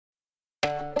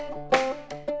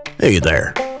Hey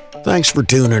there. Thanks for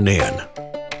tuning in.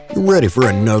 You ready for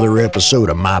another episode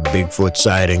of my Bigfoot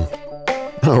sighting?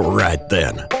 Alright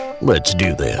then, let's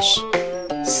do this.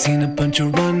 Seen a bunch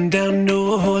of run-down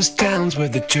no-horse towns where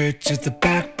the church is the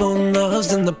backbone,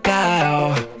 loves and the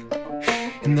plow,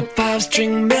 and the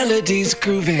five-string melodies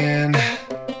grooving,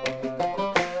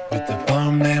 with the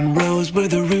farmland rows where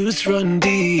the roots run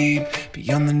deep,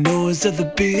 beyond the noise of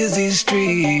the busy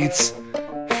streets,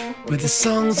 where the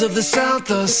songs of the South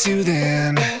are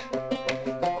soothing.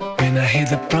 When I hear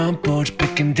the front porch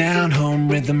picking down, home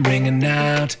rhythm ringing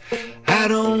out, I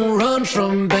don't run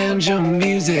from banjo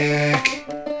music.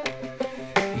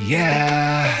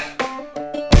 Yeah.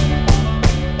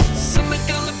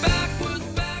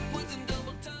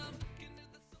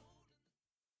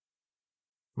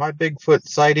 My Bigfoot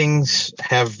sightings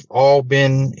have all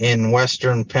been in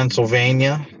western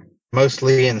Pennsylvania,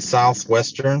 mostly in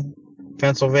southwestern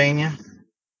Pennsylvania.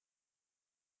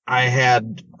 I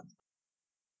had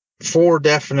 4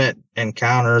 definite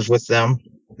encounters with them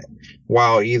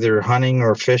while either hunting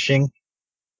or fishing.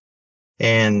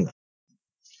 And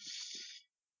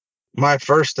my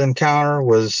first encounter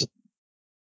was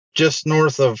just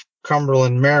north of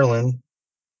Cumberland, Maryland,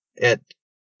 at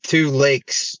 2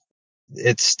 lakes.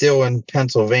 It's still in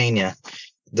Pennsylvania.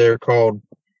 They're called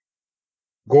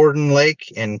Gordon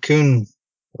Lake and Coon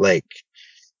Lake.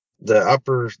 The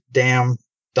upper dam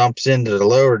dumps into the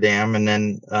lower dam, and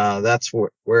then that's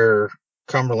where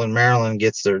Cumberland, Maryland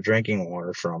gets their drinking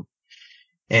water from.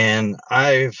 And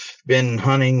I've been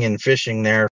hunting and fishing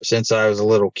there since I was a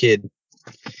little kid.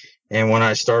 And when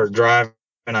I started driving,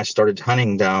 I started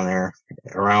hunting down there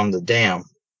around the dam,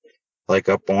 like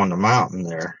up on the mountain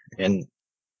there. And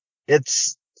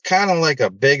it's kind of like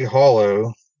a big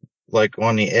hollow, like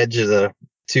on the edge of the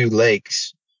 2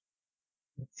 lakes.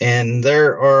 And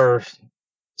there are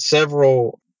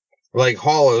several like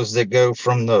hollows that go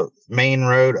from the main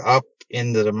road up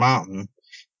into the mountain.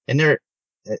 And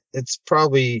it's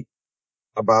probably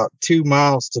about 2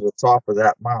 miles to the top of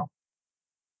that mountain.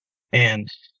 And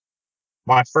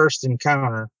my first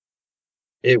encounter,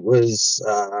 it was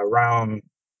around,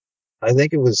 I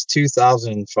think it was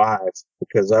 2005,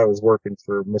 because I was working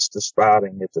for Mr.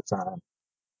 Spouting at the time.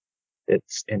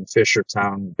 It's in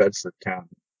Fishertown, Bedford County.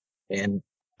 And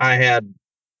I had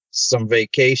some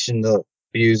vacation to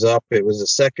use up. It was the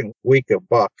second week of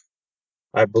buck.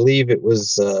 I believe it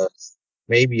was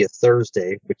maybe a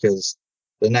Thursday, because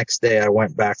the next day I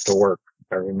went back to work,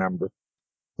 I remember.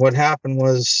 What happened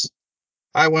was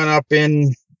I went up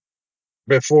in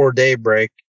before daybreak.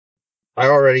 I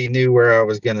already knew where I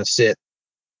was going to sit.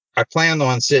 I planned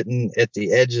on sitting at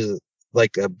the edge of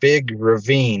like a big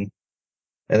ravine.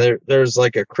 And there's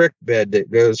like a creek bed that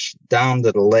goes down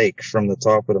to the lake from the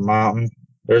top of the mountain.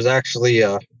 There's actually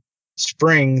a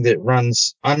spring that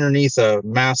runs underneath a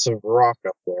massive rock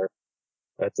up there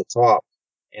at the top.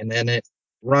 And then it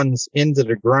runs into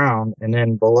the ground. And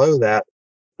then below that,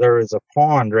 there is a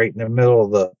pond right in the middle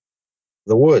of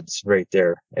the woods right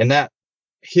there. And that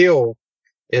hill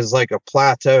is like a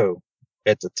plateau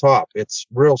at the top. It's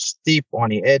real steep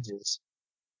on the edges,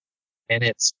 and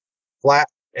it's flat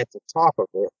at the top of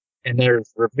it. And there's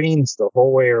ravines the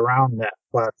whole way around that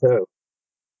plateau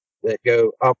that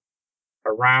go up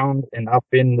around and up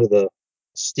into the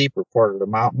steeper part of the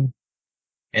mountain.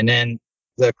 And then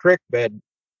the creek bed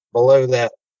below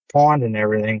that pond and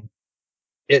everything,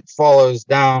 it follows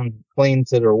down clean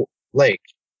to the lake.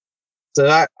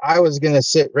 So I was going to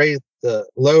sit right at the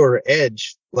lower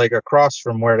edge, like across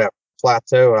from where that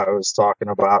plateau I was talking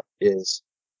about is.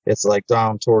 It's like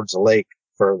down towards the lake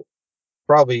for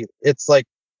probably, it's like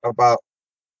about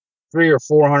 300 or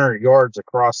 400 yards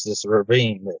across this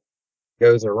ravine that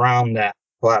goes around that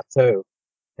plateau.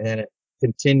 And then it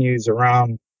continues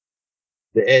around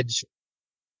the edge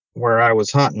where I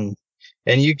was hunting.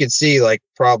 And you could see like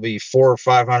probably 400 or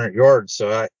 500 yards.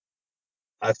 So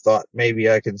I thought maybe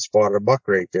I could spot a buck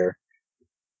right there.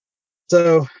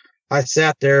 So I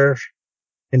sat there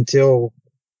until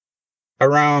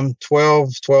around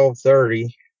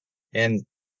 12:30, and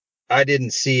I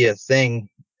didn't see a thing.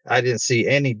 I didn't see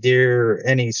any deer, or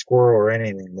any squirrel, or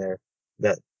anything there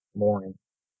that morning.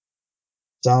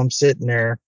 So I'm sitting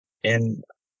there, and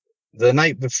the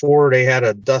night before they had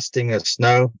a dusting of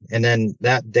snow, and then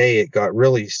that day it got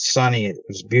really sunny. It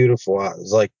was beautiful. It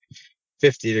was like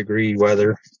 50-degree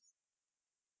weather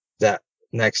that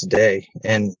next day.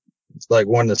 And it's like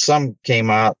when the sun came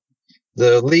out,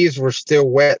 the leaves were still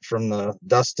wet from the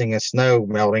dusting of snow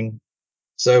melting.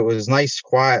 So it was nice,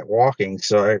 quiet walking.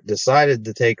 So I decided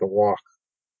to take a walk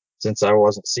since I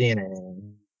wasn't seeing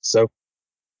anything. So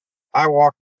I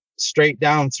walked straight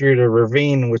down through the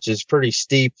ravine, which is pretty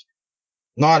steep.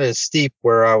 not as steep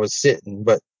where I was sitting,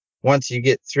 but once you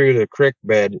get through the creek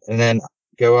bed and then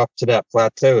go up to that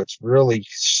plateau, it's really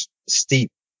steep.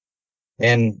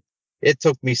 And it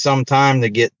took me some time to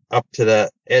get up to the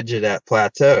edge of that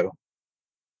plateau.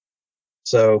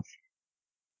 So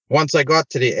once I got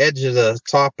to the edge of the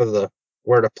top of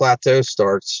where the plateau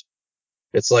starts,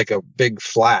 it's like a big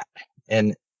flat,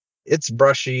 and it's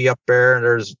brushy up there.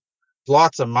 There's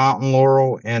lots of mountain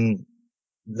laurel and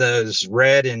those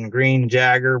red and green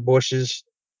jagger bushes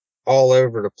all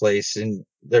over the place. And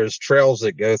there's trails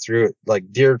that go through it,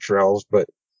 like deer trails, but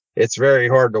it's very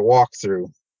hard to walk through.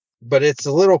 But it's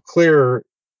a little clearer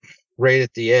right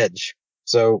at the edge.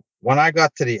 So when I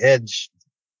got to the edge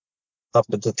up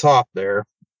at the top there,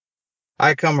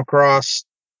 I come across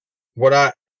what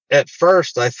at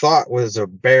first I thought was a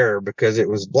bear because it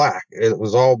was black. It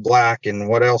was all black, and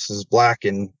what else is black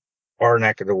in our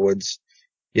neck of the woods?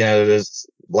 You know, there's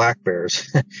black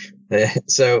bears.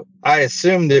 So I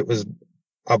assumed it was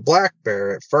a black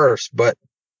bear at first, but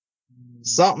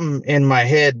something in my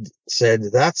head said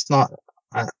that's not.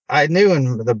 I knew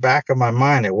in the back of my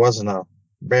mind it wasn't a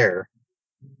bear.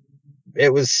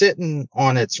 It was sitting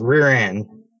on its rear end,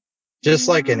 just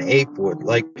like an ape would,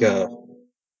 like a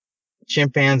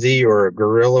chimpanzee or a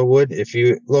gorilla would. If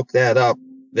you look that up,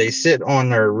 they sit on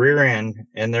their rear end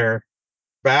and their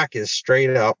back is straight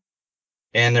up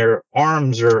and their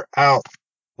arms are out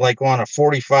like on a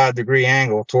 45-degree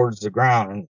angle towards the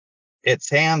ground. And its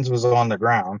hands was on the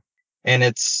ground and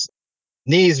its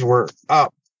knees were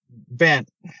up, bent,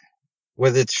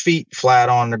 with its feet flat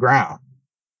on the ground.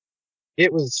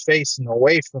 It was facing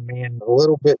away from me and a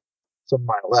little bit to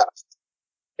my left.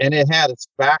 And it had its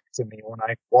back to me when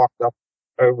I walked up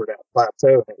over that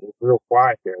plateau, and it was real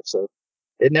quiet there. So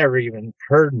it never even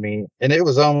heard me. And it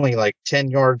was only like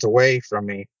 10 yards away from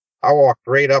me. I walked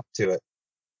right up to it.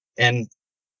 And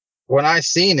when I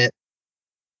seen it,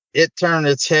 it turned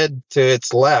its head to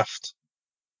its left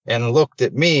and looked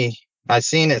at me. I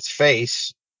seen its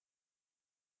face,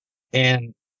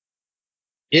 and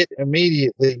it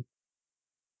immediately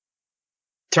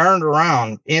turned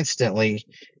around instantly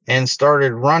and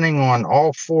started running on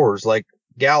all fours, like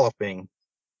galloping,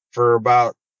 for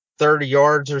about 30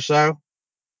 yards or so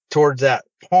towards that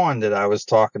pond that I was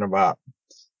talking about.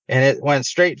 And it went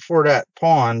straight for that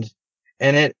pond,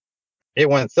 and it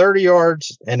went 30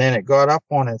 yards, and then it got up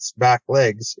on its back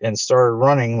legs and started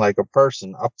running like a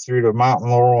person up through the mountain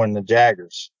laurel and the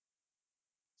jaggers.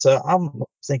 So I'm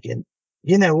thinking,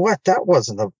 you know what? That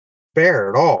wasn't a bear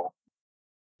at all.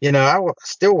 You know, I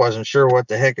still wasn't sure what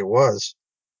the heck it was.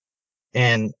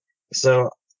 And so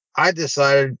I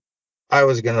decided I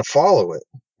was going to follow it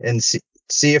and see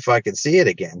if I could see it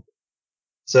again.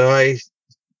 So I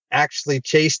actually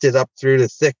chased it up through the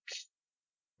thick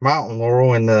mountain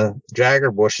laurel and the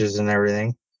jagger bushes and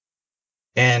everything.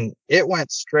 And it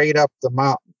went straight up the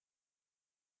mountain.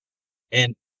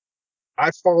 And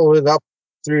I followed it up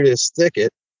through this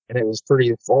thicket, and it was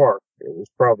pretty far. It was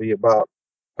probably about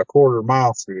a quarter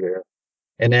mile through there.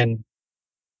 And then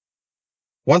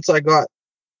once I got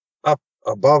up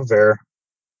above there,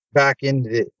 back into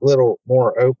the little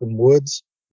more open woods,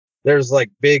 there's like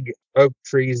big oak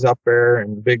trees up there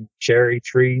and big cherry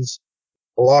trees.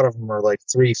 A lot of them are like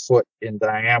 3 foot in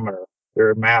diameter.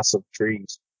 They're massive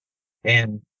trees.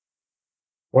 And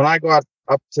when I got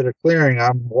up to the clearing,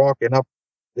 I'm walking up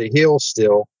the hill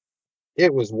still.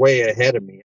 It was way ahead of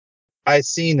me. I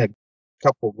seen a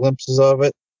couple glimpses of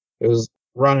it. It was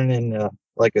running in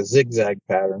like a zigzag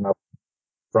pattern up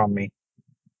from me.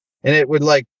 And it would,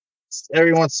 like,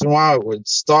 every once in a while, it would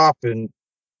stop and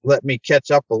let me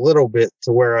catch up a little bit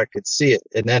to where I could see it.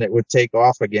 And then it would take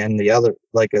off again, the other,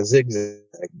 like a zigzag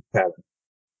pattern.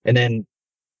 And then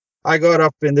I got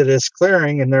up into this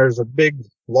clearing, and there's a big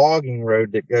logging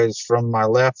road that goes from my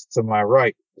left to my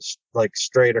right, like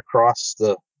straight across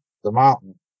the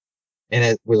mountain. And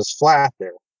it was flat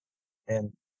there.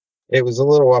 And it was a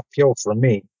little uphill for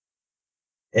me.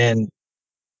 And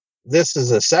this is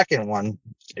a second one.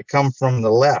 It come from the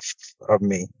left of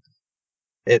me.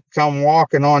 It come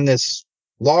walking on this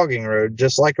logging road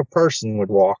just like a person would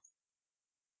walk.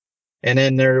 And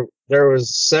then there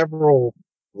was several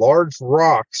large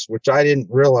rocks, which I didn't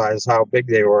realize how big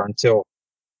they were until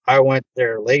I went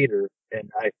there later, and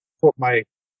I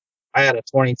had a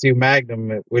 22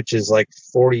 Magnum, which is like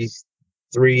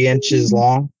 43 inches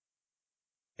long.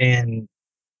 And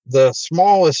the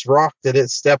smallest rock that it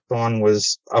stepped on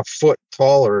was a foot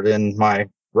taller than my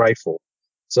rifle.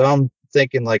 So I'm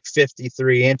thinking like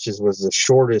 53 inches was the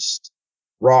shortest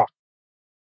rock.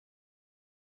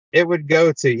 It would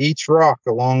go to each rock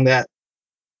along that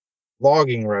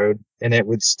logging road, and it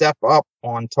would step up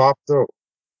on top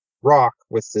rock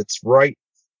with its right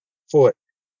foot,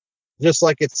 just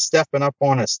like it's stepping up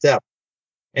on a step.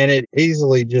 And it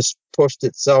easily just pushed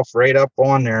itself right up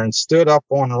on there and stood up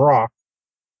on the rock.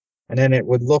 And then it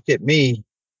would look at me.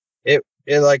 It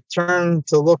like turned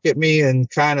to look at me and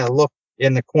kind of look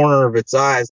in the corner of its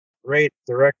eyes right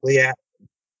directly at me.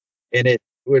 And it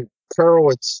would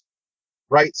curl its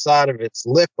right side of its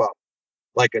lip up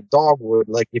like a dog would.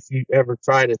 Like if you ever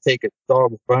try to take a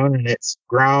dog's bone and it's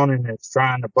growling and it's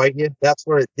trying to bite you, that's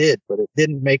what it did. But it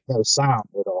didn't make no sound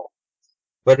at all.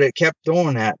 But it kept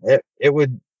doing that. It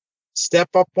would step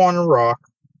up on a rock,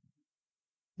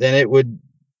 then it would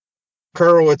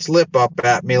curl its lip up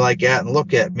at me like that and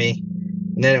look at me,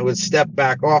 and then it would step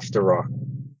back off the rock.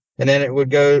 And then it would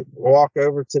go walk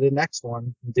over to the next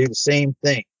one and do the same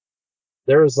thing.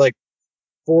 There was like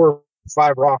 4 or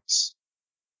 5 rocks.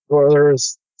 Well, there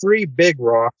was 3 big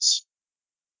rocks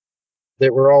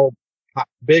that were all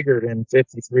bigger than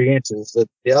 53 inches.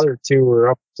 The other 2 were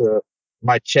up to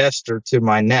my chest or to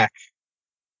my neck.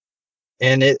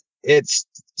 And it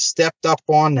stepped up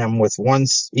on them with one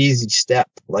easy step,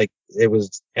 like it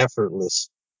was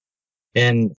effortless.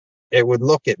 And it would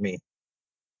look at me.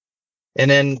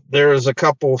 And then there was a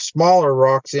couple smaller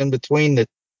rocks in between the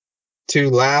 2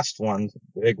 last ones,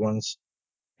 big ones.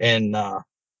 And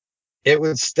it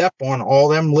would step on all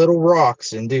them little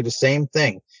rocks and do the same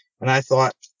thing. And I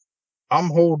thought, I'm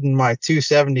holding my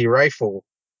 .270 rifle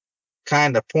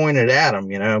kind of pointed at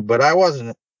them, but I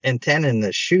wasn't intending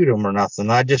to shoot them or nothing.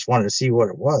 I just wanted to see what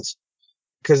it was,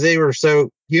 because they were so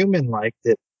human-like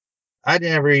that I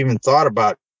never even thought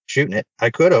about shooting it. I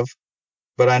could have,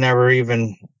 but I never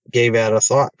even gave that a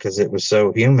thought because it was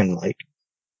so human-like.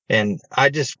 And I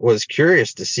just was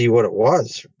curious to see what it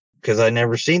was because I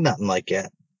never seen nothing like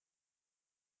that.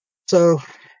 So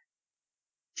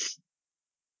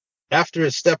after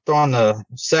it stepped on the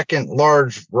second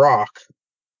large rock,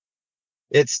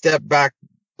 it stepped back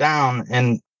down,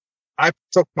 and I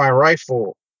took my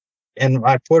rifle and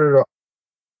I put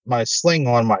my sling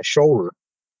on my shoulder,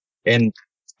 and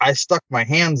I stuck my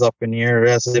hands up in the air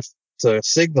as if to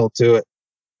signal to it,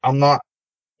 I'm not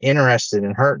interested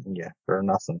in hurting you or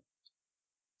nothing.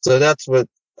 So that's what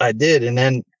I did. And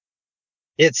then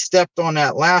it stepped on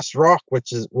that last rock,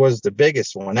 which was the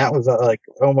biggest one. That was like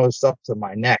almost up to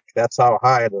my neck. That's how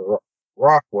high the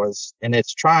rock was. And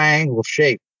it's triangle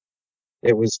shape.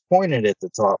 It was pointed at the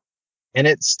top. And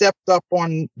it stepped up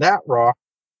on that rock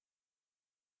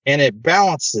and it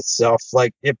balanced itself.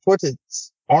 Like it put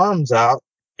its arms out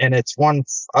and its one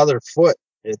other foot,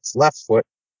 its left foot,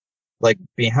 like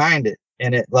behind it.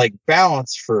 And it like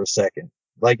balanced for a second,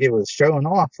 like it was showing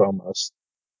off almost.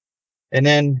 And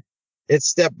then it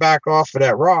stepped back off of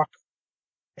that rock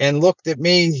and looked at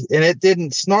me, and it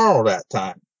didn't snarl that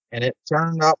time. And it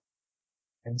turned up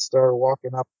and started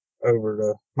walking up over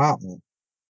the mountain.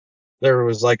 There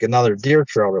was like another deer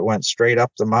trail that went straight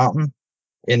up the mountain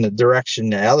in the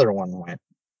direction the other one went.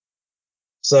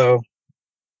 So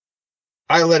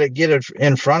I let it get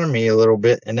in front of me a little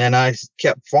bit, and then I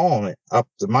kept following it up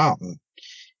the mountain.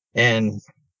 And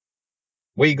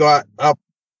we got up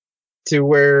to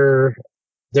where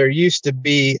there used to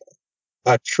be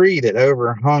a tree that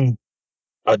overhung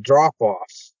a drop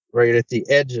off right at the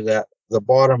edge of the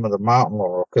bottom of the mountain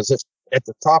laurel, because it's at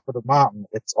the top of the mountain.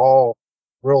 It's all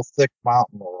real thick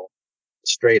mountain laurel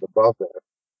straight above there.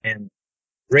 And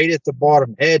right at the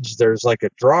bottom edge, there's like a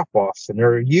drop off, and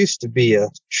there used to be a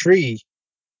tree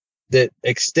that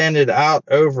extended out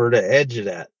over the edge of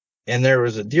that. And there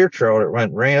was a deer trail that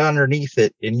went right underneath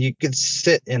it, and you could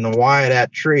sit in the Y of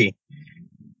that tree.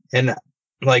 And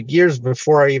like years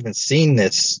before I even seen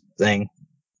this thing,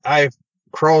 I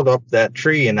crawled up that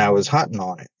tree and I was hunting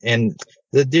on it. And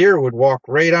the deer would walk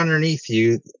right underneath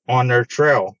you on their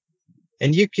trail.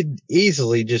 And you could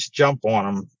easily just jump on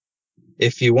them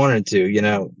if you wanted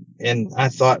to, And I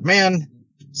thought, man,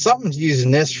 something's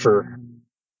using this for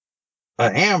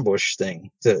an ambush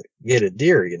thing to get a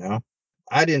deer,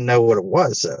 I didn't know what it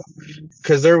was, though,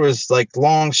 because there was like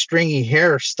long, stringy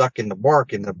hair stuck in the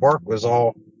bark, and the bark was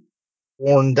all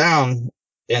worn down,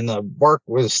 and the bark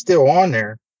was still on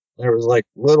there. There was like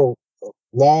little,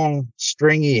 long,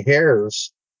 stringy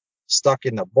hairs stuck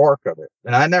in the bark of it,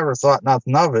 and I never thought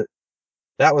nothing of it.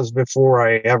 That was before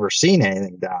I ever seen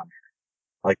anything down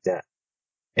there like that,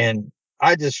 and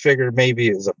I just figured maybe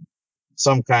it was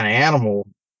some kind of animal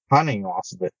hunting off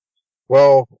of it.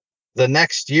 Well, the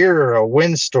next year, a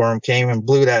windstorm came and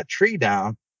blew that tree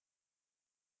down.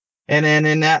 And then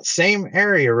in that same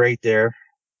area right there,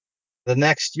 the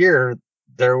next year,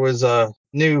 there was a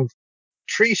new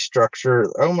tree structure,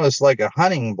 almost like a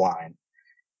hunting blind.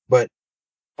 But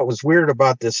what was weird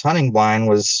about this hunting blind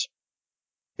was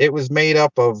it was made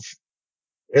up of,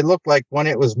 it looked like when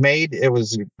it was made, it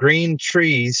was green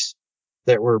trees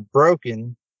that were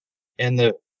broken, and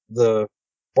the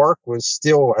bark was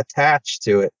still attached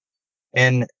to it.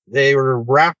 And they were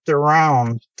wrapped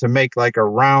around to make like a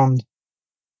round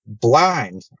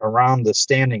blind around the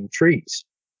standing trees.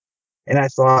 And I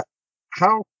thought,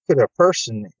 how could a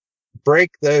person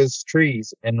break those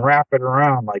trees and wrap it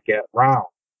around like that round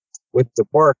with the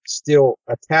bark still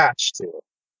attached to it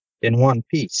in one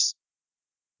piece,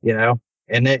 you know?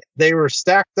 And they were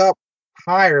stacked up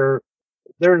higher.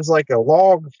 There's like a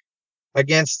log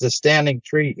against the standing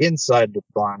tree inside the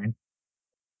blind,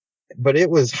 but it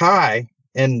was high.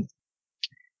 And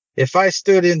if I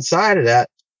stood inside of that,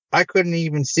 I couldn't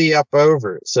even see up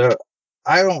over it. So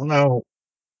I don't know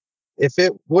if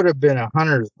it would have been a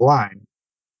hunter's blind.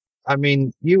 I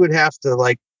mean, you would have to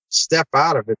like step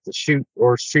out of it to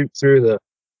shoot through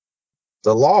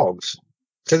the logs,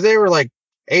 because they were like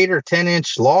 8 or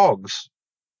 10-inch logs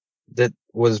that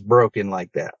was broken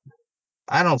like that.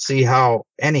 I don't see how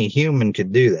any human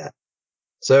could do that.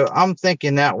 So I'm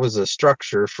thinking that was a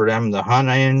structure for them to hunt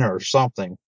in or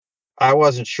something. I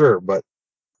wasn't sure, but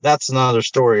that's another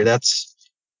story.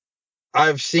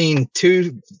 I've seen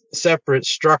 2 separate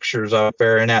structures up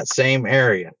there in that same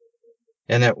area.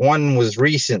 And that one was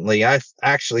recently. I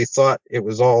actually thought it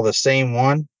was all the same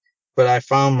one, but I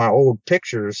found my old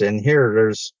pictures, and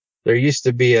here there used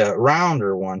to be a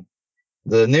rounder one.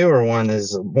 The newer one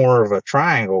is more of a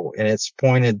triangle, and it's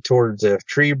pointed towards a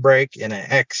tree break and an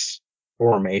X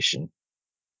formation.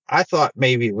 I thought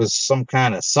maybe it was some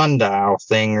kind of sundial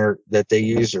thing or that they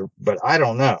use, but I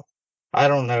don't know. I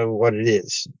don't know what it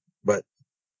is, but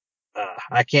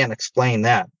I can't explain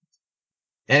that.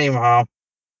 Anyhow,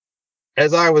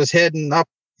 as I was heading up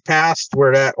past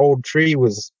where that old tree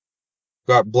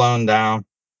got blown down,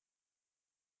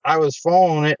 I was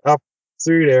following it up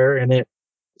through there, and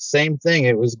same thing.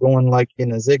 It was going like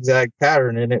in a zigzag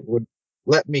pattern, and it would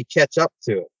let me catch up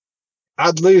to it.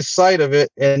 I'd lose sight of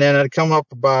it, and then I'd come up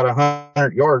about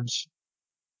 100 yards,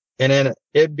 and then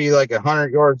it'd be like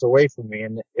 100 yards away from me,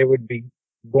 and it would be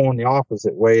going the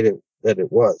opposite way that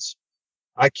it was.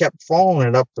 I kept following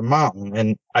it up the mountain,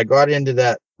 and I got into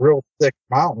that real thick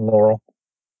mountain laurel,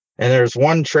 and there's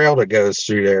one trail that goes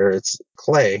through there. It's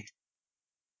clay.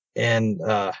 And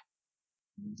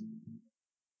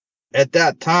at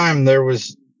that time, there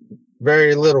was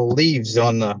very little leaves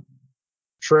on the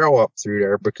trail up through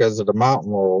there because of the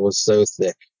mountain laurel was so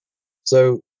thick.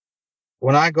 So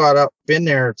when I got up in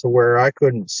there to where I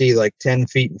couldn't see like 10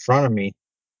 feet in front of me,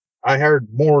 I heard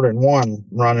more than one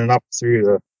running up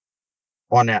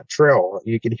on that trail.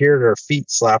 You could hear their feet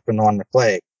slapping on the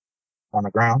clay, on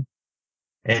the ground.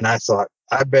 And I thought,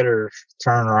 I better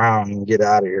turn around and get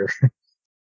out of here.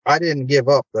 I didn't give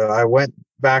up, though. I went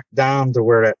back down to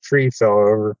where that tree fell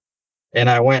over, and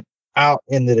I went out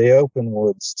into the open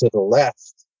woods to the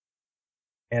left,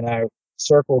 and I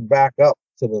circled back up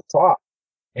to the top,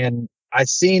 and I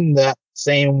seen that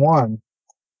same one.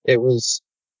 It was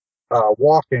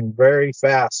walking very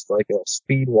fast, like a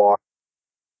speed walk,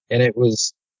 and it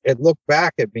looked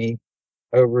back at me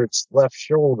over its left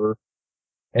shoulder,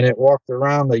 and it walked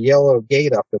around the yellow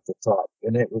gate up at the top,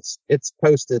 and it's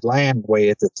posted land way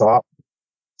at the top.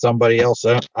 Somebody else,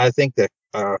 I think that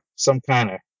some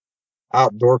kind of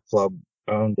outdoor club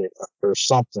owned it or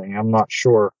something. I'm not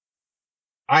sure.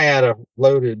 I had a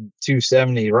loaded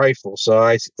 .270 rifle, so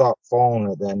I stopped following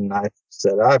it then, and I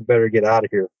said, I better get out of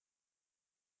here.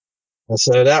 And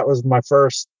so that was my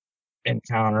first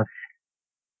encounter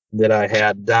that I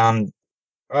had down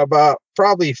about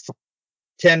probably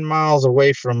 10 miles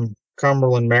away from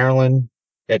Cumberland, Maryland,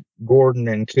 at Gordon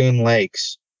and Coon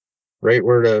Lakes, right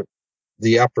where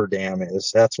the upper dam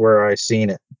is. That's where I seen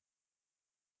it.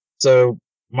 So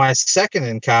my second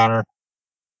encounter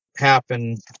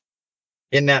happened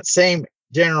in that same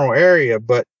general area,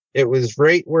 but it was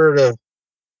right where the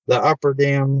upper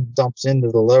dam dumps into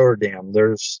the lower dam.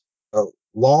 There's a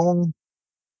long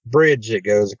bridge that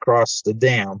goes across the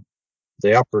dam,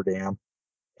 the upper dam,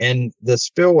 and the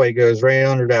spillway goes right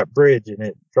under that bridge, and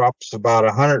it drops about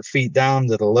 100 feet down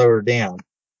to the lower dam.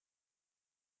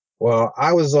 Well,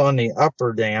 I was on the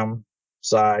upper dam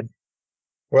side.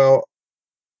 Well,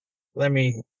 let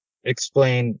me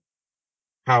explain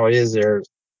how it is there.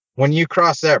 When you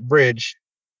cross that bridge,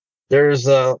 there's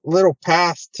a little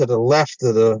path to the left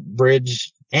of the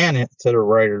bridge and it to the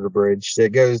right of the bridge that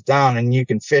goes down, and you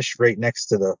can fish right next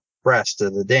to the breast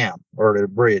of the dam or the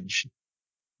bridge,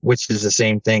 which is the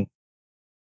same thing.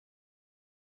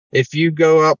 If you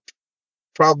go up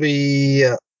probably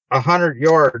 100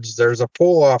 yards, there's a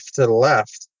pull off to the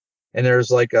left, and there's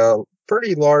like a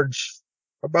pretty large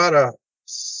about a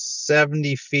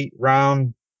 70 feet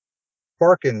round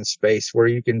parking space where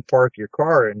you can park your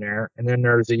car in there. And then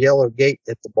there's a yellow gate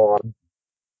at the bottom.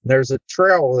 There's a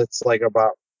trail that's like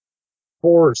about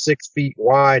 4 or 6 feet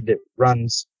wide that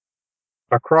runs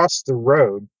across the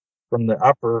road from the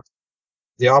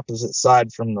opposite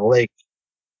side from the lake.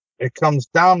 It comes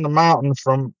down the mountain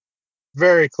from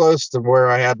very close to where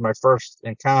I had my first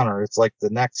encounter. It's like the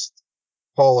next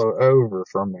hollow over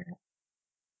from there.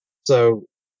 So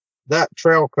that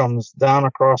trail comes down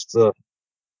across the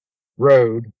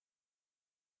road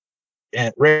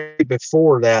and right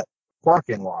before that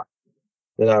parking lot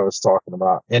that I was talking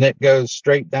about. And it goes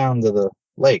straight down to the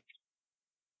lake.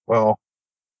 Well,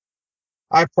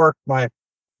 I parked my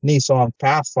Nissan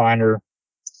Pathfinder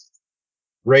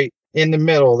right in the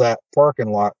middle of that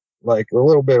parking lot, like a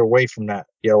little bit away from that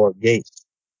yellow gate.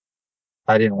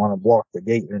 I didn't want to block the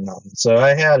gate or nothing. So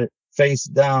I had it face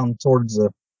down towards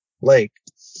the lake.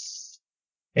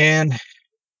 And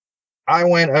I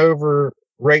went over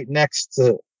right next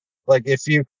to, like, if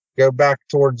you go back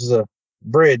towards the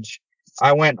bridge,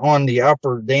 I went on the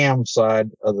upper dam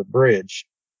side of the bridge,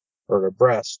 or the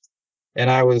breast, and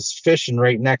I was fishing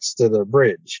right next to the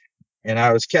bridge. And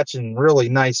I was catching really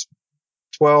nice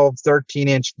 12,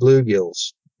 13-inch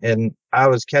bluegills. And I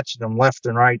was catching them left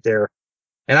and right there.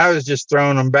 And I was just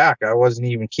throwing them back. I wasn't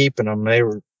even keeping them. They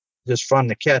were just fun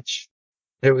to catch.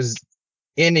 It was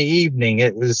in the evening.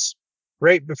 It was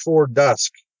right before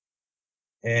dusk.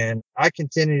 And I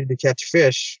continued to catch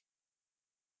fish.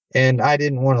 And I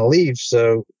didn't want to leave.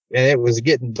 And it was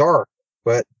getting dark.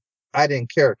 But I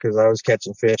didn't care because I was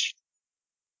catching fish.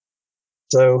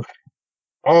 So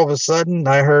all of a sudden,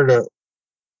 I heard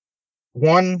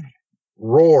one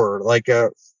roar,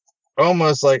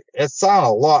 almost like, it sounded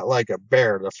a lot like a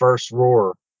bear, the first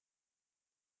roar.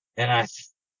 And I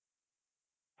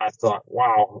thought,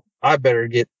 wow, I better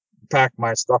pack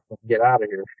my stuff and get out of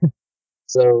here.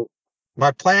 So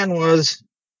my plan was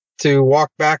to walk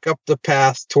back up the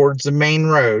path towards the main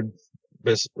road,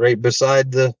 right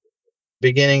beside the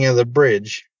beginning of the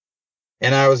bridge.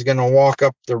 And I was going to walk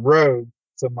up the road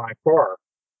to my car,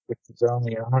 which is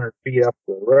only 100 feet up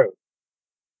the road.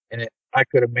 And I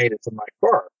could have made it to my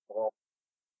car. Well,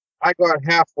 I got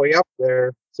halfway up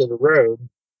there to the road,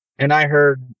 and I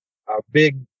heard a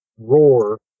big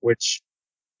roar, which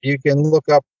you can look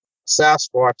up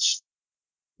Sasquatch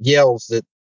yells. That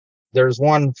there's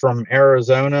one from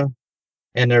Arizona,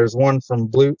 and there's one from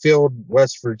Bluefield,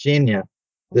 West Virginia,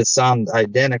 that sound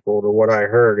identical to what I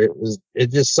heard.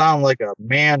 It just sounded like a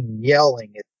man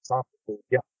yelling at the top of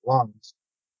his lungs,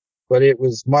 but it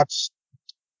was much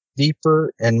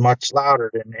deeper and much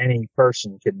louder than any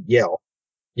person could yell.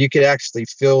 You could actually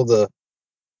feel the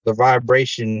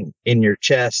vibration in your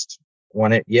chest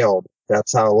when it yelled.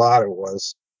 That's how loud it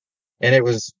was. And it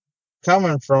was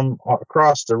coming from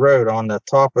across the road on the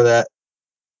top of that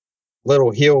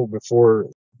little hill before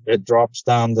it drops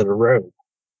down to the road.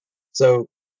 So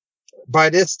by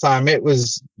this time it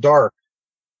was dark,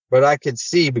 but I could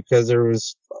see because there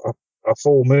was a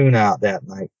full moon out that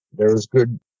night. There was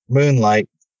good moonlight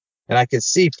and I could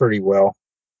see pretty well.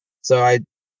 So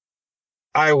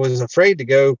I was afraid to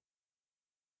go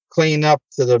clean up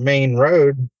to the main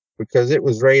road because it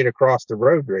was right across the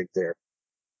road right there.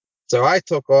 So I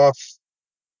took off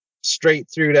straight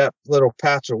through that little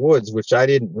patch of woods, which I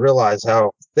didn't realize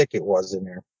how thick it was in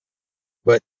there.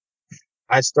 But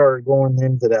I started going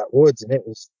into that woods and it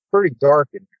was pretty dark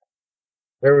in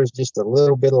there. There was just a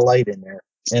little bit of light in there.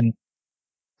 And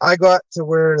I got to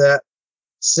where that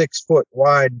 6-foot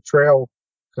wide trail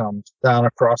comes down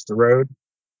across the road.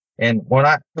 And when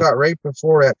I got right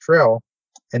before that trail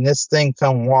and this thing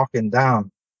come walking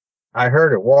down, I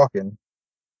heard it walking,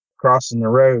 crossing the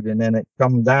road, and then it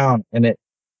come down and it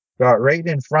got right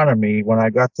in front of me when I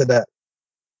got to that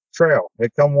trail.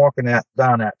 It come walking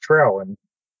down that trail and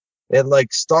it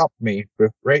like stopped me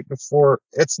right before.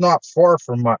 It's not far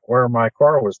from where my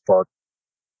car was parked,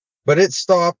 but it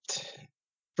stopped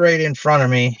straight in front of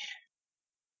me.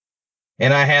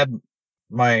 And I had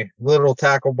my little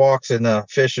tackle box and a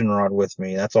fishing rod with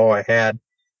me. That's all I had.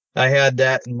 I had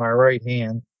that in my right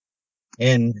hand.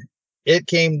 And it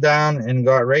came down and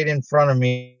got right in front of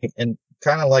me and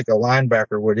kind of like a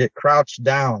linebacker would. It crouched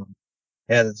down,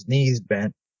 had its knees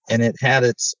bent, and it had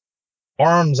its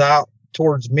arms out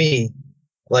towards me,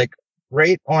 like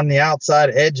right on the outside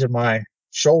edge of my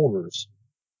shoulders,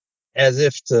 as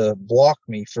if to block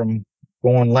me from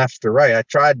going left or right.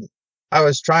 I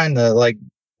was trying to like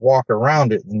walk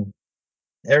around it, and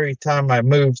every time I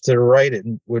moved to the right, it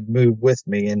would move with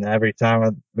me, and every time I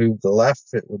moved to the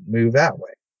left, it would move that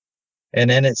way. And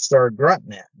then it started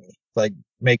grunting at me. like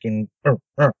making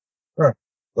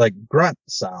like grunt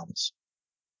sounds.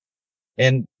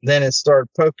 And then it started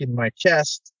poking my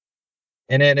chest,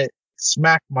 and then it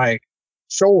smacked my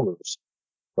shoulders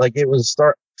like it was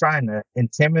trying to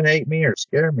intimidate me or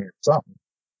scare me or something.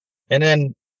 And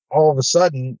then all of a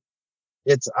sudden,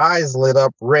 its eyes lit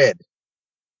up red.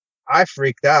 I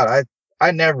freaked out.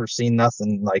 I never seen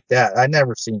nothing like that. I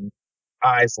never seen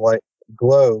eyes like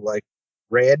glow like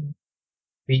red,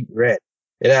 beet red.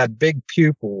 It had big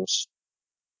pupils,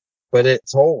 but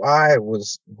its whole eye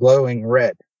was glowing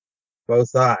red,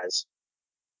 both eyes.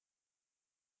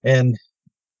 And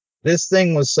this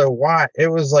thing was so wide, it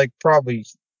was like probably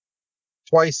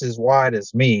twice as wide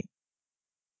as me.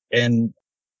 And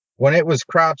when it was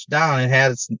crouched down and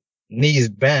had its knees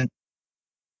bent,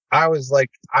 I was like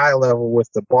eye level with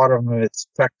the bottom of its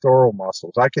pectoral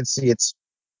muscles. I could see its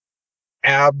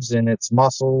abs and its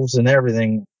muscles and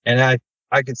everything. And I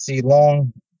could see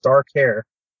long, dark hair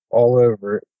all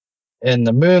over it. In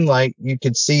the moonlight, you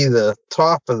could see the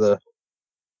top of the,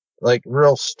 like,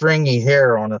 real stringy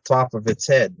hair on the top of its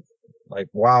head, like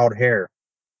wild hair.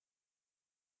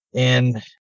 And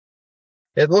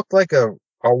it looked like a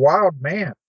wild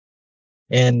man.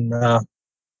 And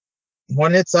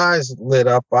when its eyes lit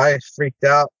up, I freaked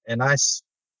out, and I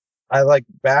like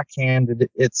backhanded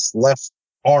its left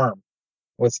arm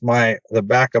with the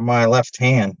back of my left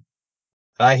hand.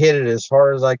 I hit it as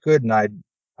hard as I could, and I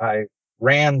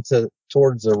ran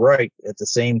towards the right at the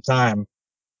same time,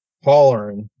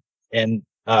 hollering. And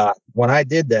when I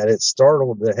did that, it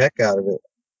startled the heck out of it.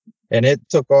 And it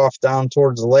took off down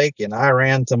towards the lake, and I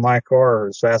ran to my car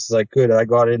as fast as I could. I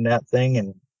got in that thing,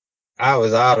 and I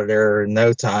was out of there in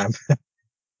no time. I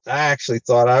actually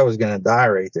thought I was going to die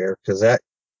right there, because it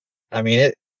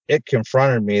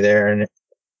confronted me there, and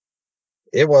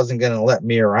it wasn't going to let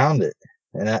me around it.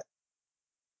 And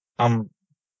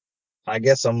I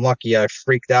guess I'm lucky I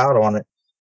freaked out on it,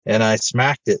 and I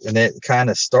smacked it, and it kind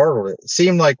of startled it. It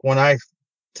seemed like when I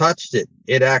touched it,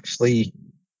 it actually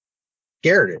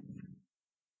scared it,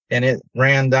 and it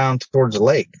ran down towards the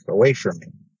lake away from me.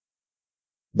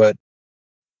 But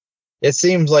it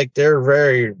seems like they're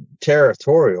very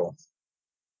territorial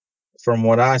from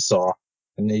what I saw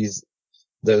in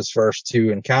those first two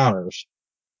encounters.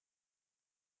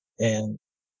 And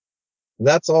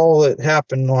that's all that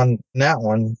happened on that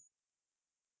one.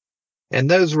 And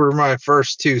those were my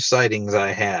first two sightings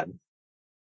I had.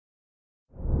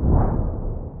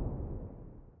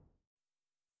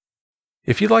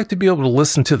 If you'd like to be able to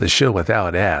listen to the show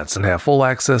without ads and have full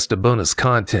access to bonus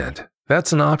content,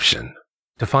 that's an option.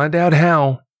 To find out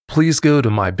how, please go to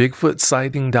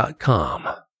mybigfootsighting.com.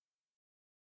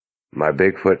 My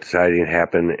Bigfoot sighting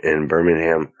happened in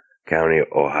Birmingham County,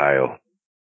 Ohio.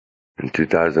 In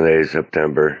 2008,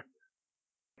 September,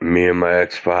 me and my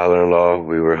ex-father-in-law,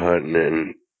 we were hunting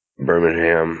in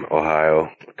Birmingham,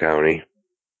 Ohio County.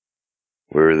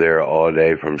 We were there all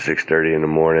day from 6:30 in the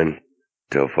morning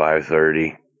till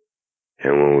 5:30.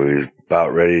 And when we was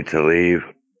about ready to leave,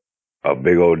 a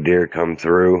big old deer come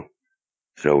through.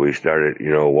 So we started,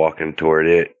 walking toward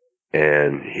it.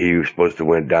 And he was supposed to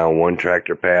went down one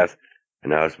tractor path,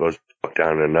 and I was supposed to walk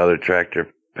down another tractor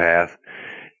path.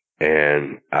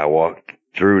 And I walked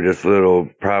through this little,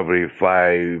 probably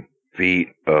 5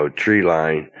 feet of tree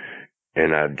line,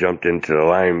 and I jumped into the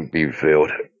lime bean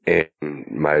field, and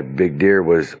my big deer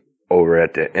was over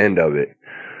at the end of it.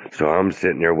 So I'm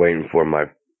sitting there waiting for my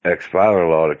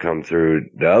ex-father-in-law to come through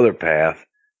the other path,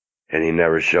 and he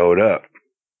never showed up.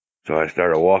 So I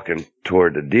started walking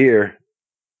toward the deer,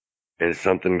 and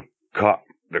something caught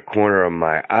the corner of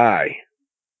my eye.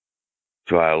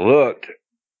 So I looked,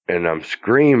 and I'm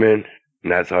screaming,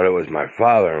 and I thought it was my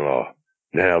father-in-law.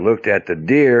 Then I looked at the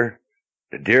deer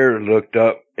looked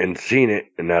up and seen it,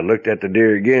 and I looked at the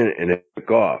deer again, and it took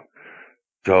off.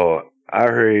 So I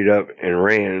hurried up and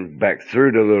ran back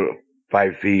through the little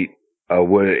 5 feet of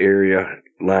wooded area,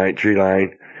 tree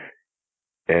line,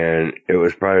 and it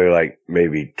was probably like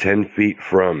maybe 10 feet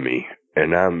from me,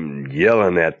 and I'm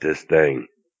yelling at this thing,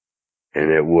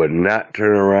 and it would not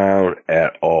turn around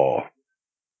at all.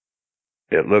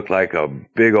 It looked like a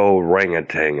big old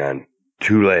orangutan on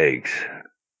 2 legs.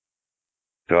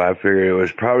 So I figured it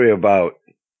was probably about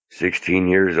 16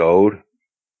 years old.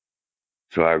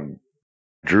 So I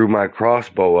drew my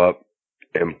crossbow up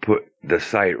and put the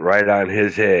sight right on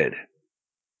his head.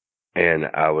 And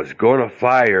I was going to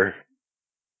fire,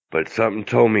 but something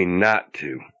told me not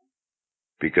to.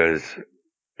 Because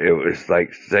it was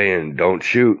like saying, don't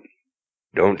shoot,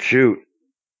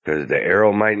 because the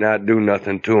arrow might not do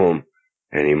nothing to him,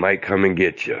 and he might come and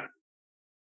get you.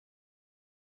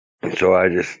 And so I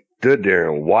just stood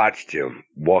there and watched him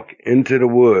walk into the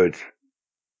woods,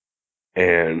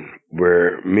 and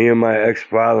where me and my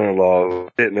ex-father-in-law were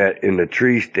sitting in the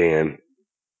tree stand,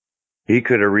 he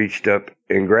could have reached up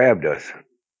and grabbed us.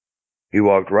 He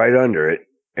walked right under it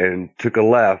and took a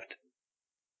left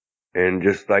and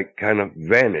just like kind of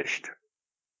vanished.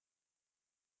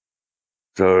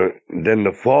 So then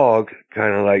the fog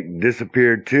kind of like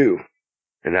disappeared too.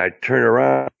 And I turned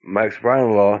around. My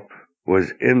ex-father-in-law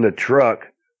was in the truck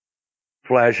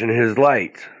flashing his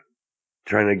lights,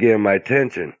 trying to get my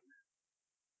attention.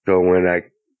 So when I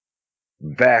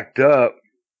backed up,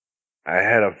 I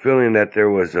had a feeling that there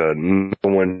was no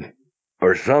one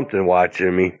or something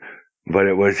watching me, but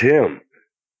it was him.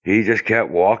 He just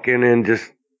kept walking and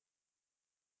just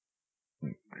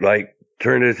like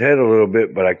turned his head a little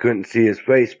bit, but I couldn't see his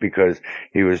face because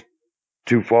he was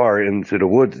too far into the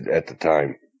woods at the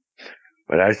time.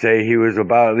 But I say he was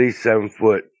about at least 7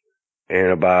 foot and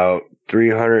about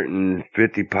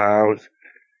 350 pounds.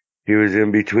 He was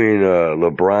in between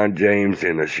LeBron James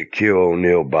and a Shaquille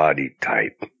O'Neal body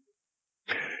type.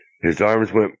 His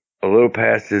arms went a little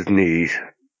past his knees.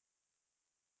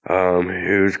 He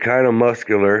was kind of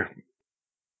muscular.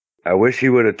 I wish he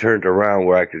would have turned around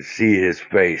where I could see his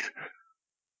face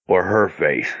or her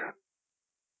face,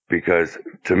 because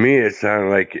to me it sounded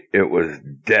like it was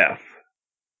death,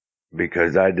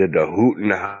 because I did the hoot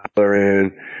and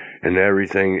hollering and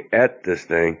everything at this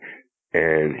thing,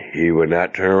 and he would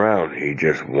not turn around. He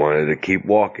just wanted to keep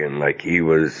walking like he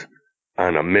was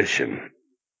on a mission.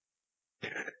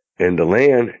 In the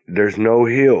land, there's no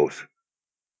hills.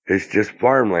 It's just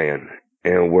farmland.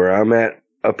 And where I'm at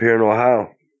up here in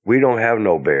Ohio, we don't have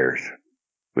no bears.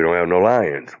 We don't have no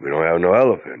lions. We don't have no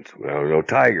elephants. We don't have no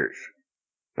tigers.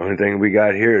 The only thing we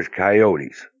got here is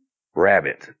coyotes,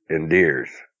 rabbits, and deers,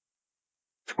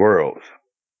 squirrels.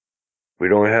 We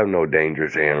don't have no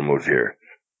dangerous animals here.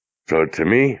 So to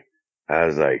me, I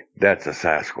was like, that's a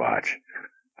Sasquatch.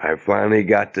 I finally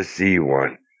got to see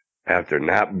one after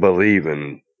not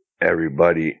believing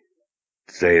everybody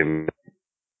saying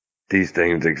these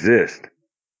things exist.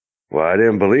 Well, I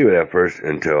didn't believe it at first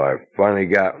until I finally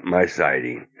got my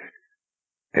sighting.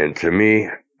 And to me,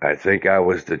 I think I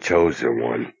was the chosen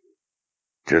one.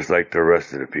 Just like the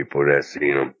rest of the people that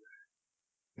seen them.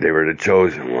 They were the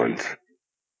chosen ones.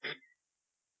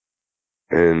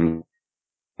 And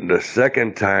the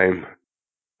second time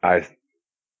I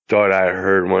thought I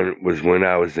heard one was when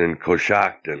I was in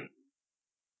Coshocton.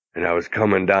 And I was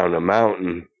coming down the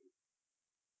mountain.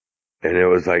 And it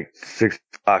was like 6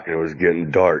 o'clock and it was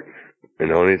getting dark. And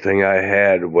the only thing I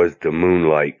had was the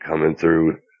moonlight coming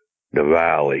through the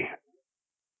valley.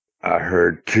 I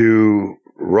heard 2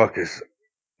 ruckus,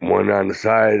 one on the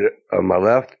side of my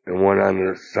left and one on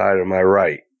the side of my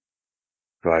right.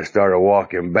 So I started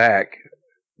walking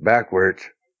backwards,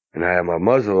 and I had my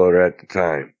muzzleloader at the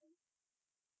time.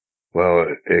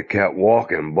 Well, it kept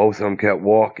walking. Both of them kept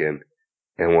walking.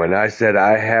 And when I said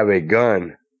I have a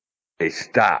gun, they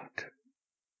stopped.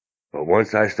 But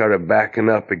once I started backing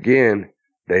up again,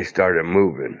 they started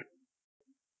moving.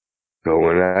 So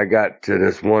when I got to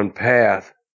this one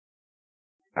path,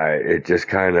 it just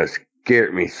kind of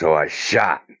scared me, so I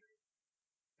shot.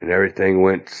 And everything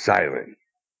went silent.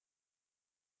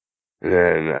 And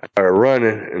then I started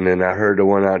running, and then I heard the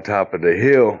one on top of the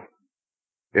hill.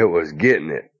 It was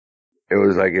getting it. It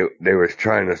was like they was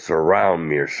trying to surround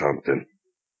me or something.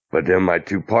 But then my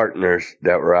 2 partners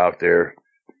that were out there,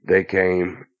 they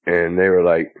came, and they were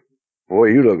like, boy,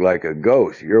 you look like a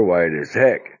ghost. You're white as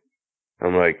heck.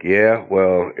 I'm like, yeah,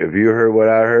 well, if you heard what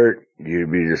I heard,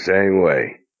 you'd be the same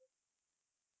way.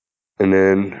 And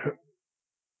then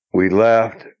we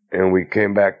left, and we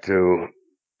came back to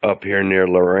up here near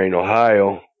Lorain,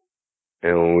 Ohio,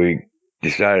 and we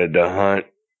decided to hunt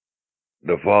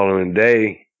the following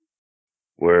day,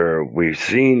 where we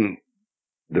seen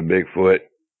the Bigfoot.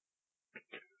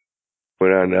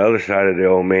 Went on the other side of the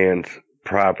old man's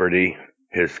property,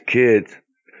 his kids,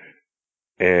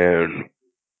 and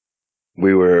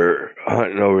we were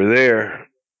hunting over there.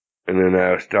 And then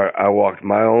I walked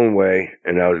my own way,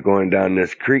 and I was going down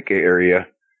this creek area.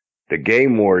 The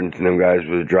game wardens and them guys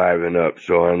was driving up,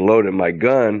 so I unloaded my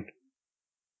gun,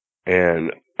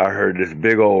 and I heard this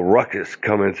big old ruckus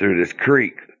coming through this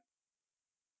creek.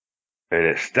 And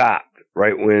it stopped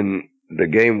right when the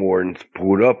game wardens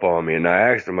pulled up on me. And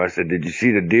I asked them, I said, did you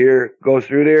see the deer go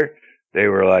through there? They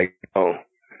were like, no.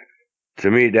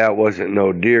 To me, that wasn't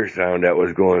no deer sound that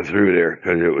was going through there,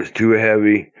 because it was too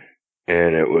heavy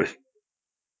and it was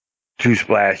too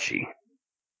splashy.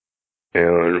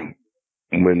 And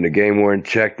when the game warden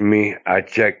checked me, I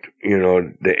checked,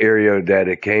 the area that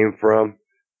it came from.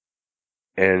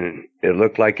 and it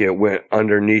looked like it went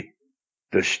underneath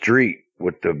the street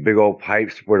with the big old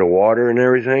pipes for the water and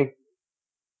everything.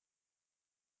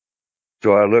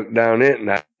 So I looked down it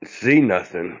and I didn't see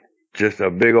nothing, just a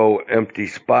big old empty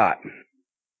spot.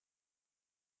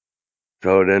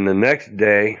 So then the next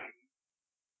day,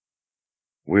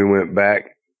 we went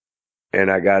back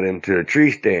and I got into the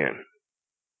tree stand.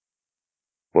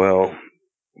 Well,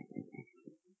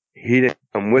 he didn't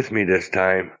come with me this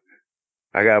time.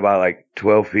 I got about like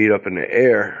 12 feet up in the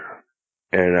air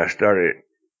and I started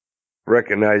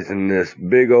recognizing this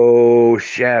big old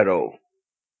shadow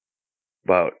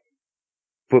about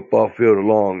football field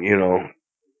long,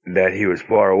 that he was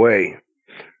far away.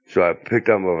 So I picked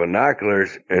up my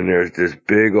binoculars and there's this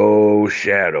big old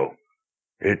shadow.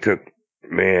 It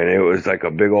was like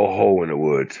a big old hole in the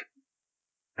woods.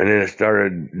 And then it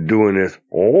started doing this,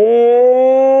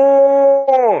 oh,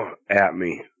 at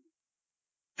me.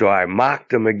 So I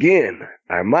mocked him again.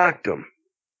 And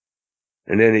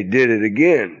then he did it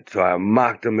again. So I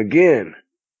mocked him again.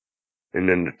 And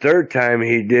then the third time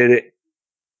he did it,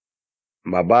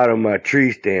 my bottom of my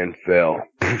tree stand fell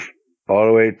all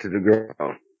the way to the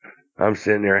ground. I'm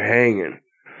sitting there hanging.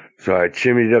 So I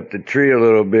chimneyed up the tree a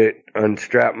little bit,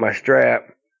 unstrapped my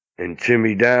strap, and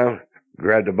chimneyed down,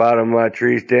 grabbed the bottom of my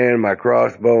tree stand, my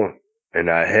crossbow, and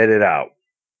I headed out.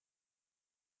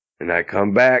 And I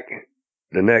come back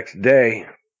the next day,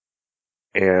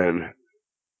 and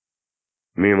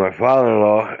me and my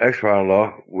ex-father-in-law,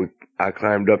 I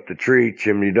climbed up the tree,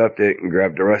 chimneyed up it, and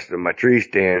grabbed the rest of my tree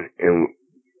stand, and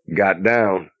got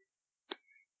down.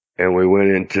 And we went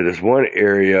into this one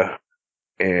area,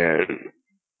 and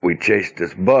we chased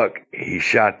this buck. He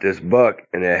shot this buck,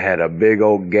 and it had a big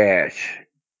old gash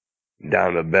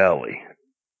down the belly.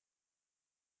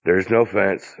 There's no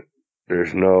fence.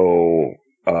 There's no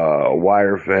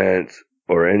wire fence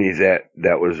or any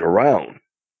that was around.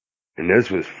 And this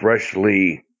was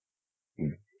freshly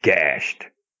gashed.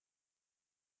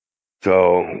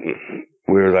 So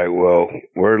we were like, well,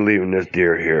 we're leaving this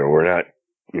deer here. We're not,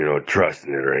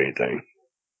 trusting it or anything.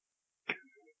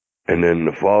 And then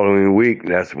the following week,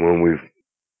 that's when we've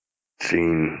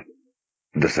seen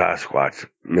the Sasquatch,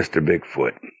 Mr.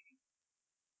 Bigfoot.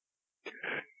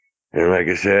 And like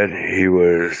I said, he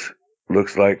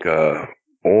looks like a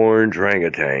orange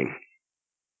orangutan,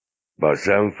 about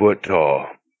 7 foot tall,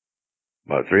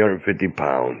 about 350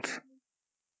 pounds.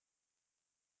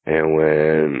 And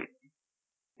when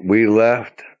we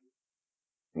left,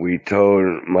 we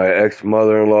told my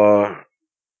ex-mother-in-law,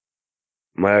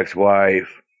 my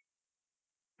ex-wife,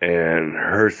 and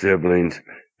her siblings,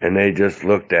 and they just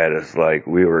looked at us like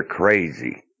we were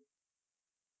crazy.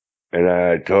 And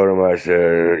I told them, I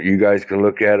said, you guys can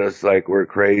look at us like we're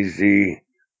crazy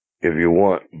if you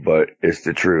want, but it's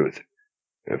the truth.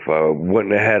 If I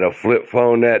wouldn't have had a flip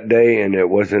phone that day and it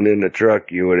wasn't in the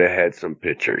truck, you would have had some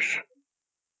pictures.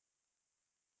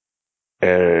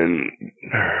 And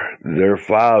their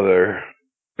father,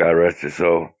 God rest his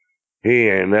soul, he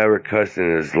ain't never cussed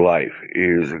in his life. He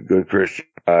was a good Christian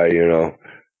guy,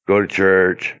 go to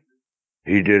church.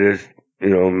 He did his,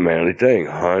 manly thing,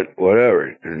 hunt,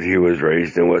 whatever. 'Cause he was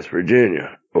raised in West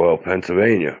Virginia,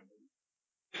 Pennsylvania.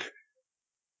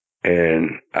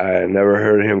 And I never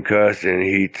heard him cuss, and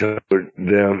he told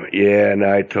them, yeah, and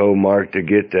I told Mark to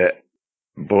get that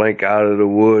blank out of the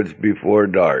woods before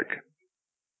dark.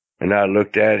 And I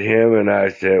looked at him and I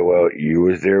said, well, you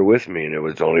was there with me, and it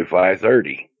was only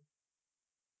 5:30.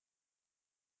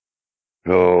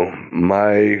 So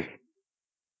my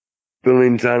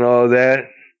feelings on all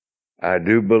that, I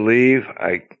do believe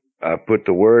I put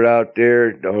the word out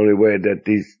there. The only way that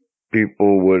these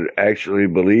people would actually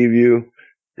believe you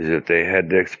is if they had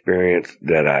the experience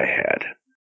that I had.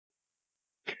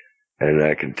 And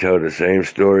I can tell the same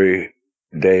story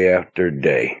day after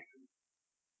day,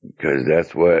 because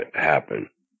that's what happened.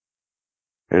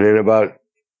 And then about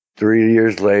 4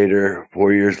 years later,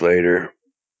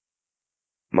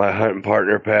 my hunting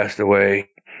partner passed away,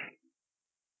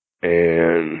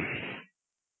 and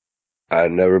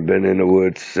I'd never been in the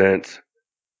woods since.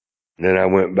 Then I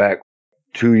went back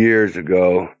 2 years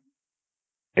ago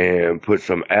and put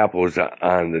some apples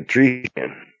on the tree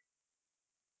stand.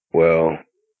 Well,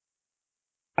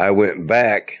 I went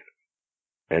back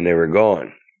and they were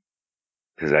gone,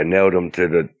 because I nailed them to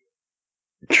the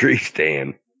tree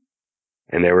stand,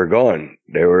 and they were gone.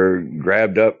 They were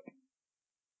grabbed up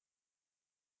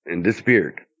and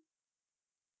disappeared.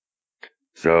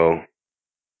 So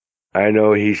I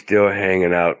know he's still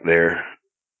hanging out there.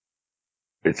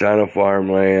 It's on a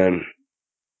farmland.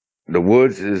 The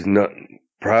woods is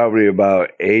probably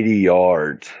about 80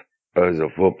 yards as a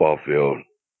football field.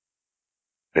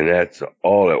 And that's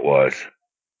all it was.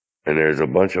 And there's a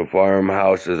bunch of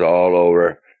farmhouses all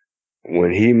over.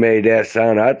 When he made that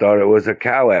sound, I thought it was a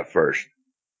cow at first.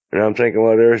 And I'm thinking,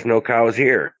 well, there's no cows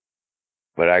here.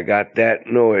 But I got that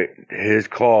noise, his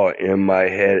call in my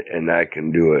head, and I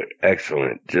can do it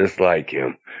excellent, just like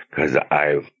him, because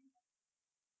I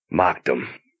mocked him.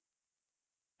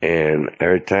 And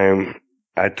every time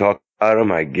I talk about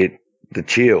him, I get the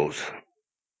chills.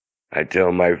 I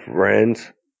tell my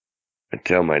friends, I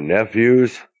tell my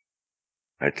nephews,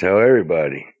 I tell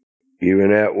everybody,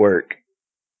 even at work.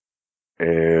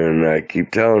 And I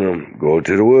keep telling them, go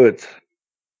to the woods.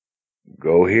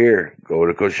 Go here, go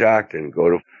to Coshocton, go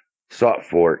to Salt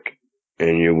Fork,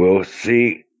 and you will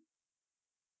see,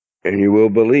 and you will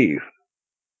believe.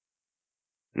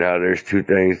 Now, there's two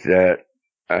things that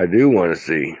I do want to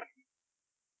see.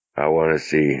 I want to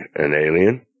see an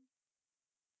alien,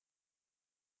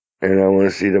 and I want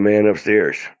to see the man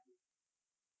upstairs.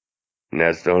 And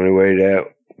that's the only way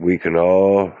that we can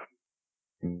all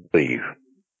believe.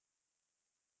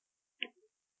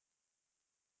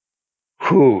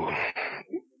 Whew.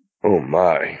 Oh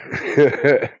my.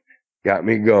 Got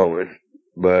me going.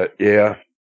 But yeah,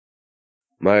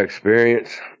 my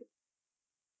experience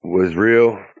was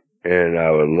real, and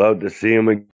I would love to see him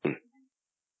again,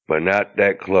 but not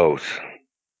that close.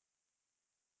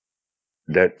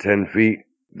 That 10 feet,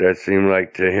 that seemed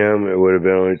like to him, it would have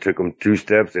been only took him 2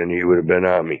 steps and he would have been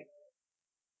on me.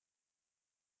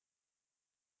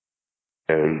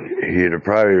 And he'd have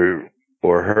probably,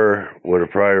 or her, would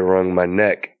have probably wrung my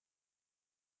neck.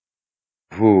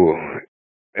 Whew.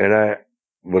 And I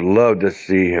would love to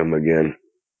see him again.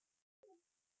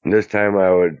 And this time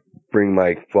I would bring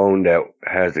my phone that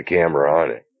has a camera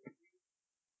on it.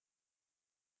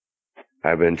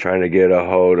 I've been trying to get a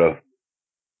hold of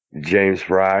James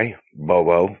Fry,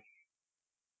 Bobo,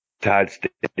 Todd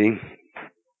Stitty,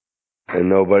 and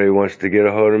nobody wants to get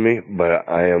a hold of me, but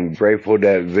I am grateful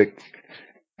that Vic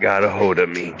got a hold of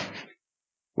me,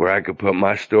 where I could put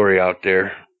my story out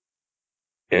there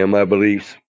and my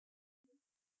beliefs.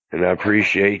 And I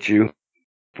appreciate you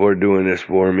for doing this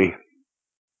for me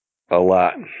a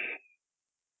lot.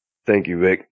 Thank you,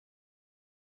 Vic.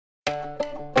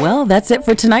 Well, that's it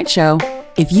for tonight's show.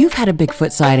 If you've had a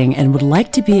Bigfoot sighting and would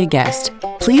like to be a guest,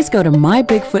 please go to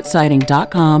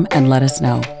mybigfootsighting.com and let us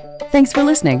know. Thanks for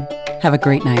listening. Have a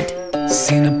great night.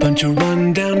 Seen a bunch of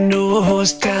rundown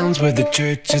no-horse towns where the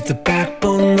church is the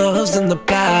backbone, loves in the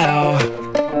plow,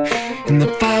 and the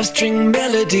 5-string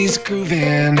melodies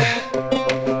grooving,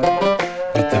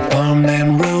 with the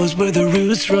farmland rows where the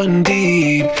roots run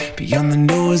deep, beyond the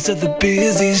noise of the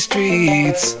busy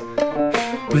streets,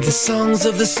 where the songs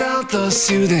of the South are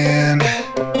soothing.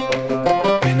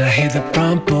 When I hear the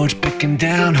front porch picking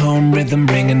down, home rhythm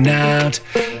ringing out,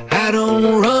 I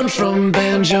don't run from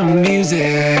banjo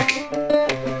music.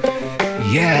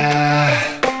 Yeah,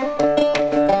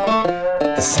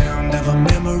 the sound of a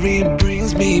memory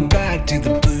brings me back to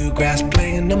the bluegrass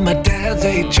playing on my dad's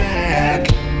 8-track.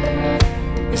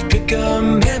 His pickup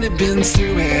man had been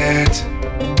through it,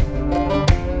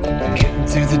 getting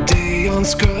through the day on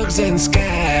Scruggs and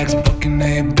Skags, booking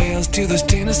A bales to those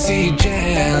Tennessee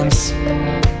jams.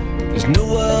 There's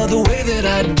no other way that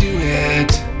I'd do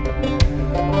it.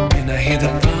 When I hear the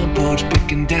front porch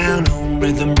picking down, home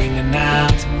rhythm ringing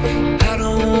out, I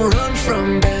don't run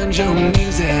from banjo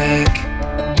music.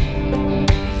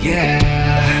 Yeah.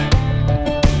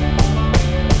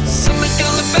 Something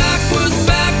coming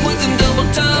backwards in double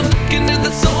time, getting to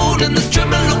the soul in the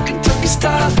tremolo Kentucky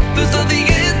style. Those are the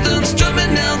anthems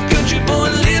drumming out, country boy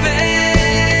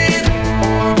living.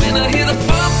 When I hear the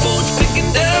front porch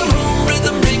picking down, home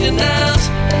rhythm ringing out,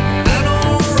 I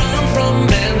don't run from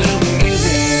banjo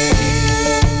music.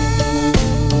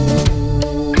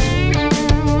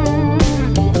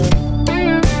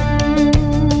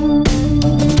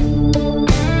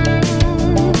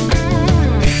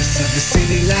 Pace of the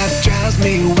city life drives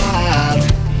me wild.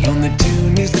 The only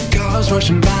tune is the cars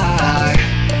rushing by,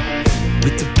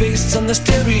 with the bass on the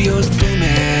stereos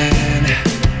booming.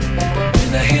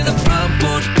 When I hear the front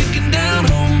porch picking down,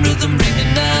 home rhythm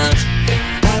ringing out,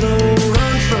 I don't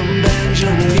run from banjo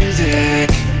music.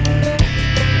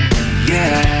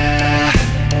 Yeah.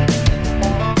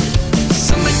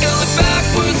 Something going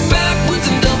backwards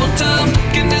in double time,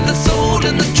 getting to the soul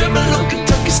in the tremolo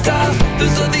Kentucky style.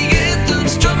 Those are the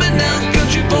anthems drumming out,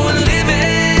 country boy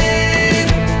living.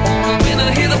 When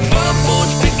I hear the front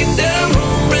porch picking down,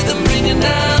 home rhythm ringing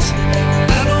out,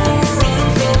 I don't run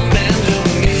from banjo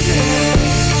music.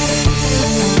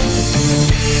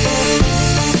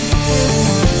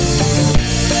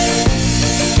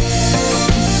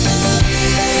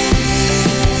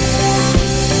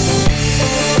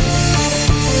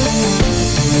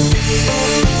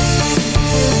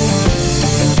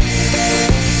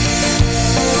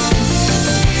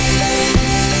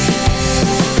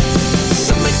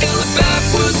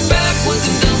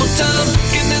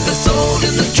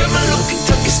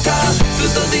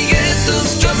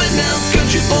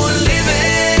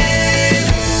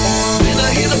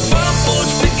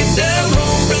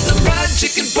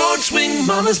 porch swing,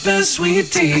 mama's best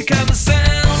sweet tea. Kind of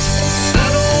sound